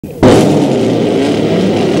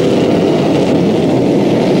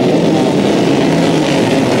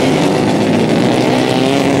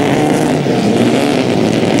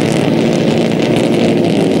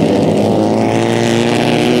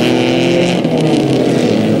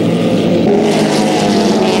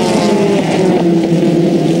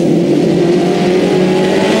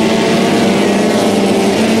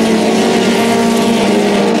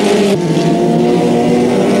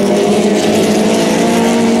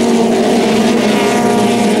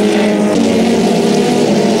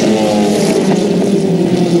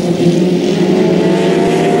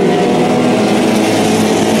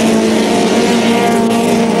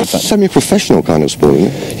semi-professional kind of sport,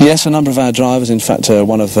 isn't it? Yes, a number of our drivers, in fact,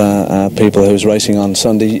 one of our people who was racing on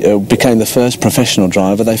Sunday became the first professional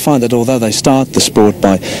driver. They find that although they start the sport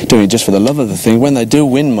by doing it just for the love of the thing, when they do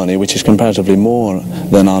win money, which is comparatively more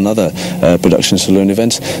than on other production saloon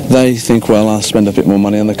events, they think, well, I'll spend a bit more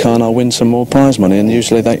money on the car and I'll win some more prize money, and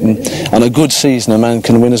usually they can, on a good season, a man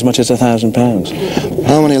can win as much as £1,000.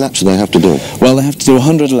 How many laps do they have to do? Well, they have to do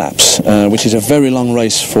 100 laps, which is a very long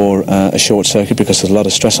race for a short circuit because there's a lot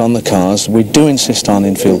of stress on the cars. We do insist on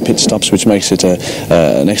infield pit stops, which makes it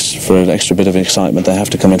an extra bit of excitement. They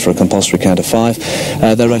have to come in for a compulsory count of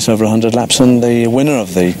 5. They race over 100 laps, and the winner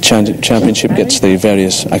of the championship gets the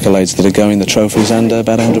various accolades that are going, the trophies, and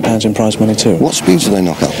about £100 in prize money too. What speeds do they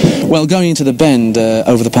knock up? Well, going into the bend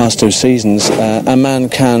over the past 2 seasons, a man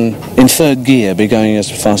can, in third gear, be going as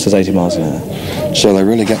fast as 80 miles an hour. So they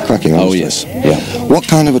really get cracking, Oh, yes. Yeah. What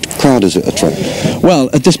kind of a crowd is it attract? Well,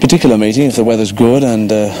 at this particular meeting, if the weather's good and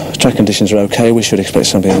track conditions are okay, we should expect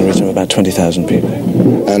something in the region of about 20,000 people.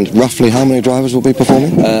 And roughly how many drivers will be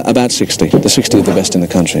performing? About 60. The 60 are the best in the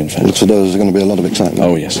country, in fact. Looks as though there's going to be a lot of excitement.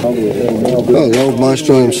 Oh, yes. Oh, the old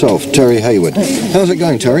maestro himself, Terry Hayward. How's it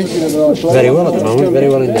going, Terry? Very well at the moment, very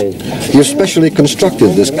well indeed. You've specially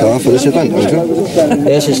constructed this car for this event, haven't you?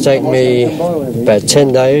 Yes, it's taken me about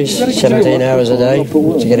 10 days, 17 hours a day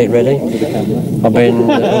to get it ready. I've been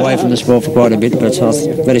away from the sport for quite a bit, but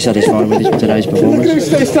I'm very satisfied with today's performance.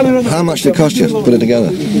 How much did it cost you to put it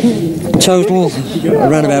together? Total,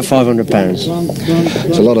 around about £500.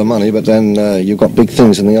 It's a lot of money, but then you've got big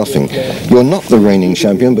things in the offing. You're not the reigning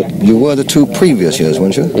champion, but you were the 2 previous years,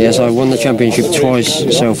 weren't you? Yes, I won the championship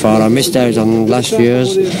twice so far. I missed out on last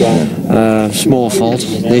year's. Small fault.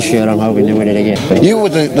 This year I'm hoping to win it again. You were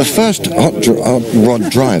the first hot rod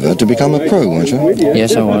driver to become a pro, weren't you?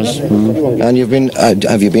 Yes, I was. And you've been,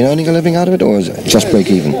 have you been earning a living out of it, or is it just break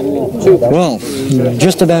even? Well,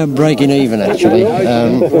 just about breaking even, actually.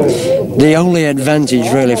 The only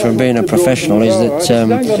advantage, really, from being a professional is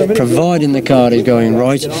that providing the car is going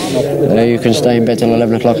right, you can stay in bed till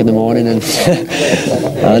 11 o'clock in the morning, and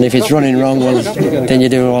and if it's running wrong, well, then you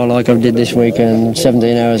do all like I did this weekend,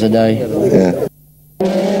 17 hours a day. Yeah.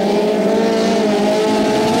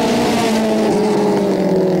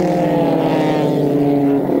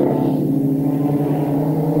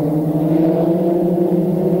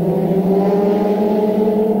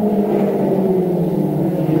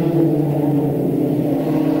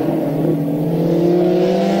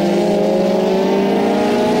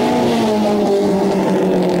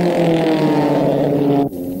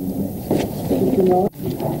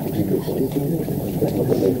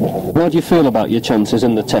 How do you feel about your chances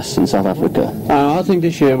in the tests in South Africa? I think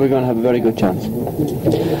this year we're going to have a very good chance.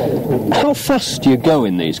 How fast do you go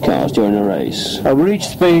in these cars during a race? We reach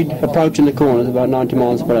speed approaching the corners about 90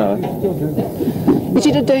 miles per hour. Is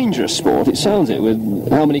it a dangerous sport? It sounds it, with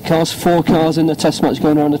how many cars? 4 cars in the test match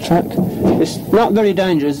going around the track? It's not very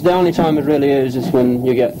dangerous. The only time it really is when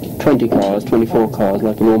you get 20 cars, 24 cars,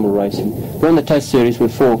 like a normal racing. We're on the test series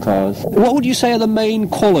with 4 cars. What would you say are the main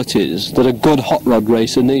qualities that a good hot rod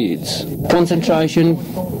racer needs? Concentration,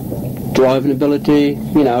 driving ability,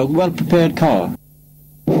 a well-prepared car.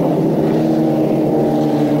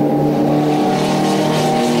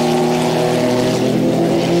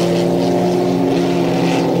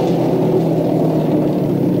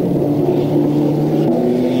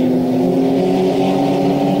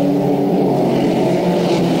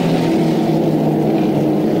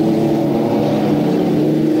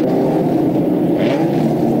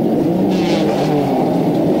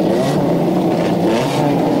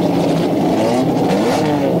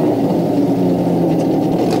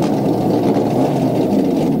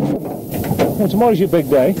 Well, tomorrow's your big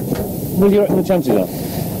day. What do you reckon the chances are?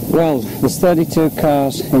 Well, there's 32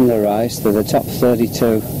 cars in the race. They're the top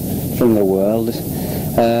 32 from the world.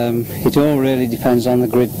 It all really depends on the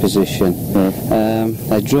grid position.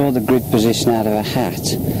 They draw the grid position out of a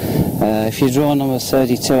hat. If you draw number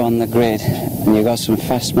 32 on the grid and you've got some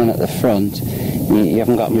fast men at the front, you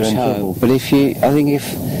haven't got much hope. But I think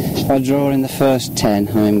if I draw in the first 10,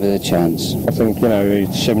 I'm in with a chance. I think,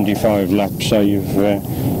 it's 75 laps, so you've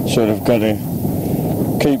sort of got to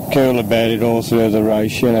keep cool about it all through the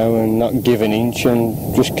race, and not give an inch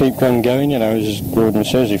and just keep on going, as Gordon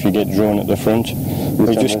says, if you get drawn at the front.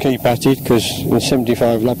 We just keep at it, because in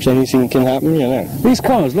 75 laps anything can happen, These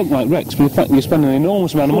cars look like wrecks, but in fact you spend an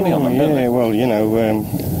enormous amount of money on them, don't they?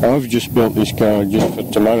 Well, I've just built this car just for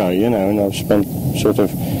tomorrow, and I've spent sort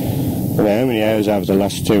of, how many hours over the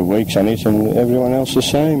last 2 weeks on it, and everyone else the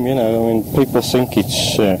same, people think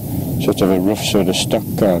it's sort of a rough sort of stock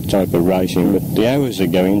car type of racing, but the hours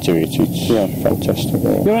that go into it, it's fantastic.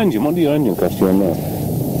 Your engine, what did your engine cost you on that?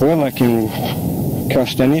 Well, they can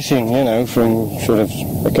cost anything, you know, from sort of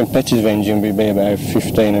a competitive engine would be about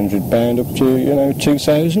 £1,500 up to, you know,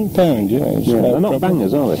 £2,000, you know. They're not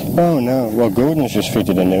bangers, are they? Oh, no. Well, Gordon's just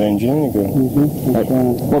fitted a new engine.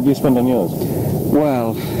 What do you spend on yours?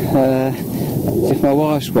 Well, if my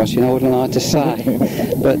wife's watching, I wouldn't like to say,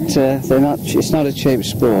 but they're not. It's not a cheap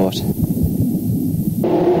sport.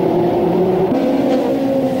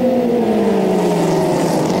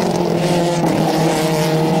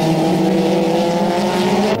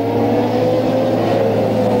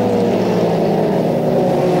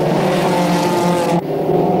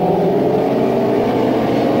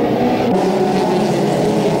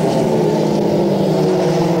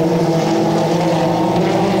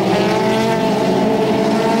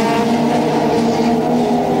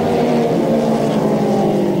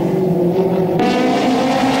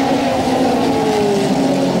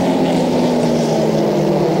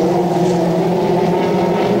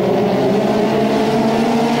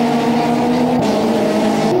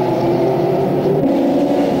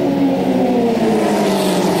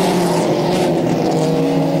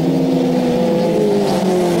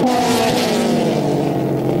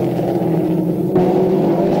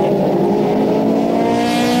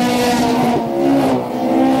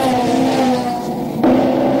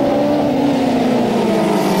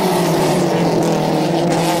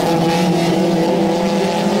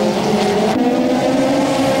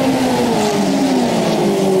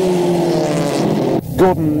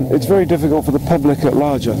 Gordon, it's very difficult for the public at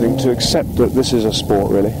large, I think, to accept that this is a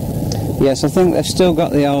sport, really. Yes, I think they've still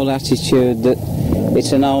got the old attitude that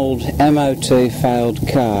it's an old MOT failed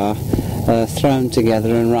car thrown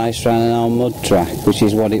together and raced around an old mud track, which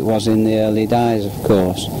is what it was in the early days, of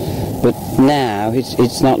course. But now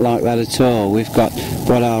it's not like that at all. We've got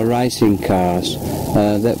what are racing cars.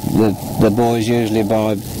 The boys usually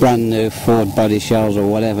buy brand new Ford body shells or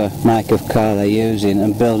whatever make of car they're using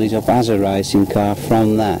and build it up as a racing car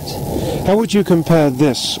from that. How would you compare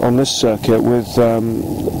this on this circuit with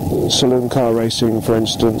saloon car racing, for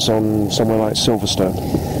instance, on somewhere like Silverstone?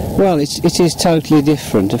 Well, it is totally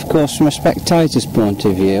different. Of course, from a spectator's point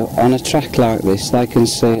of view, on a track like this, they can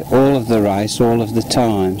see all of the race all of the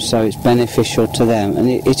time, so it's beneficial to them, and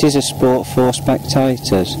it is a sport for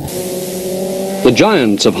spectators. The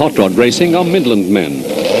giants of hot rod racing are Midland men.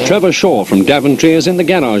 Trevor Shaw from Daventry is in the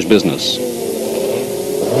garage business.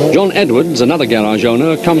 John Edwards, another garage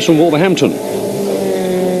owner, comes from Wolverhampton.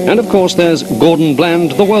 And of course there's Gordon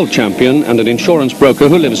Bland, the world champion and an insurance broker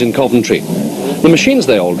who lives in Coventry. The machines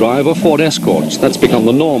they all drive are Ford Escorts. That's become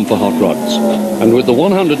the norm for hot rods. And with the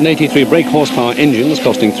 183 brake horsepower engines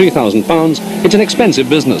costing £3,000, it's an expensive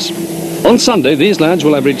business. On Sunday, these lads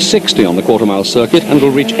will average 60 on the quarter-mile circuit and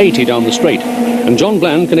will reach 80 down the straight. And John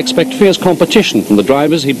Bland can expect fierce competition from the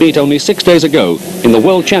drivers he beat only 6 days ago in the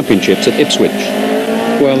World Championships at Ipswich.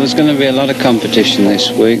 Well, there's going to be a lot of competition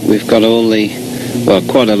this week. We've got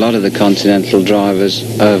quite a lot of the continental drivers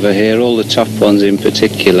over here, all the top ones in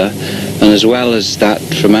particular. And as well as that,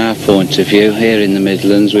 from our point of view, here in the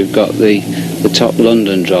Midlands, we've got the top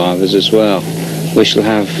London drivers as well. We shall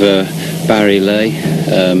have Barry Lee,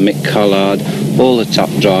 Mick Collard, all the top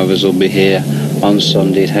drivers will be here on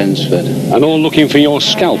Sunday at Hednesford. And all looking for your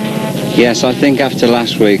scalp? Yes, I think after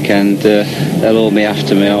last weekend they'll all be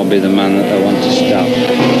after me. I'll be the man that they want to stop.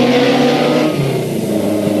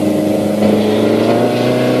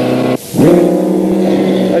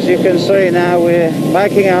 As you can see now, we're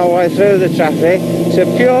making our way through the traffic. It's a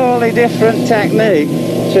purely different technique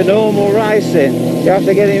to normal racing. You have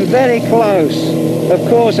to get in very close. Of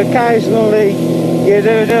course, occasionally you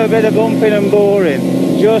do a bit of bumping and boring.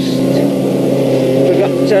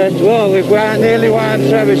 We've nearly wound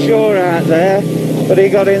Trevor Shaw out there, but he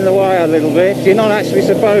got in the way a little bit. You're not actually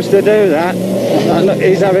supposed to do that.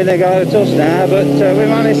 He's having a go at us now, but we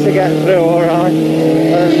managed to get through all right,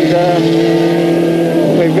 and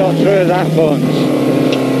we've got through that bunch.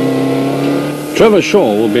 Trevor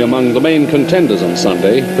Shaw will be among the main contenders on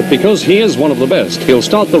Sunday, but because he is one of the best, he'll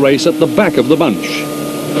start the race at the back of the bunch.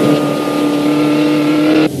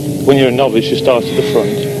 When you're a novice, you start at the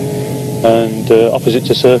front, and opposite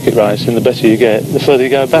to circuit racing, the better you get, the further you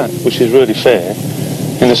go back, which is really fair,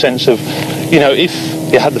 in the sense of, you know, if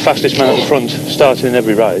you had the fastest man at the front starting in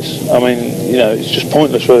every race, I mean, you know, it's just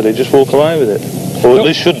pointless really, just walk away with it. Or at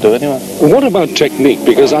least should do anyway. What about technique?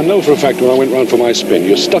 Because I know for a fact when I went round for my spin,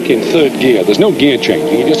 you're stuck in third gear. There's no gear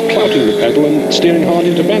changing. You're just clouting the pedal and steering hard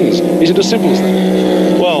into bends. Is it as simple as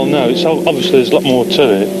that? Well, no. It's obviously there's a lot more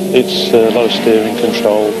to it. It's a lot of steering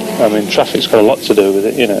control. I mean, traffic's got a lot to do with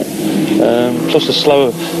it, you know. Plus the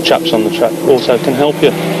slower chaps on the track also can help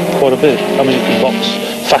you quite a bit. I mean, you can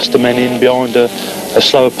box faster men in behind a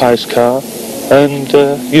slower paced car and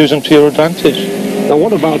use them to your advantage. Now,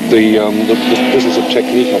 what about the business of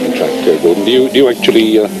technique on the track, Gordon? Do you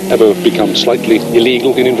actually ever become slightly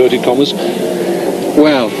illegal, in inverted commas?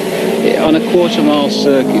 Well, on a quarter-mile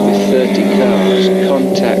circuit with 30 cars,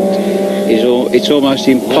 contact it's almost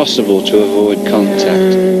impossible to avoid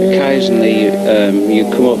contact. Occasionally, you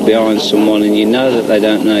come up behind someone and you know that they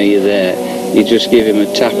don't know you're there. You just give him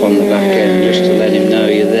a tap on the back end just to let him know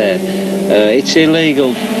you're there. It's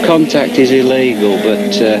illegal. Contact is illegal,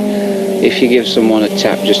 but if you give someone a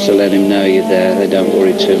tap just to let him know you're there, they don't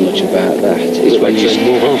worry too much about that. It's when you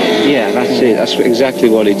move over. Yeah, that's it. That's exactly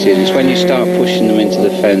what it is. It's when you start pushing them into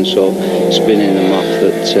the fence or spinning them off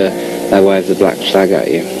that they wave the black flag at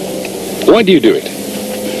you. Why do you do it?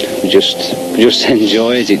 Just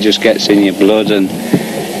enjoy it. It just gets in your blood, and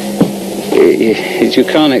you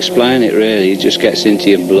can't explain it really. It just gets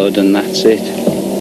into your blood, and that's it.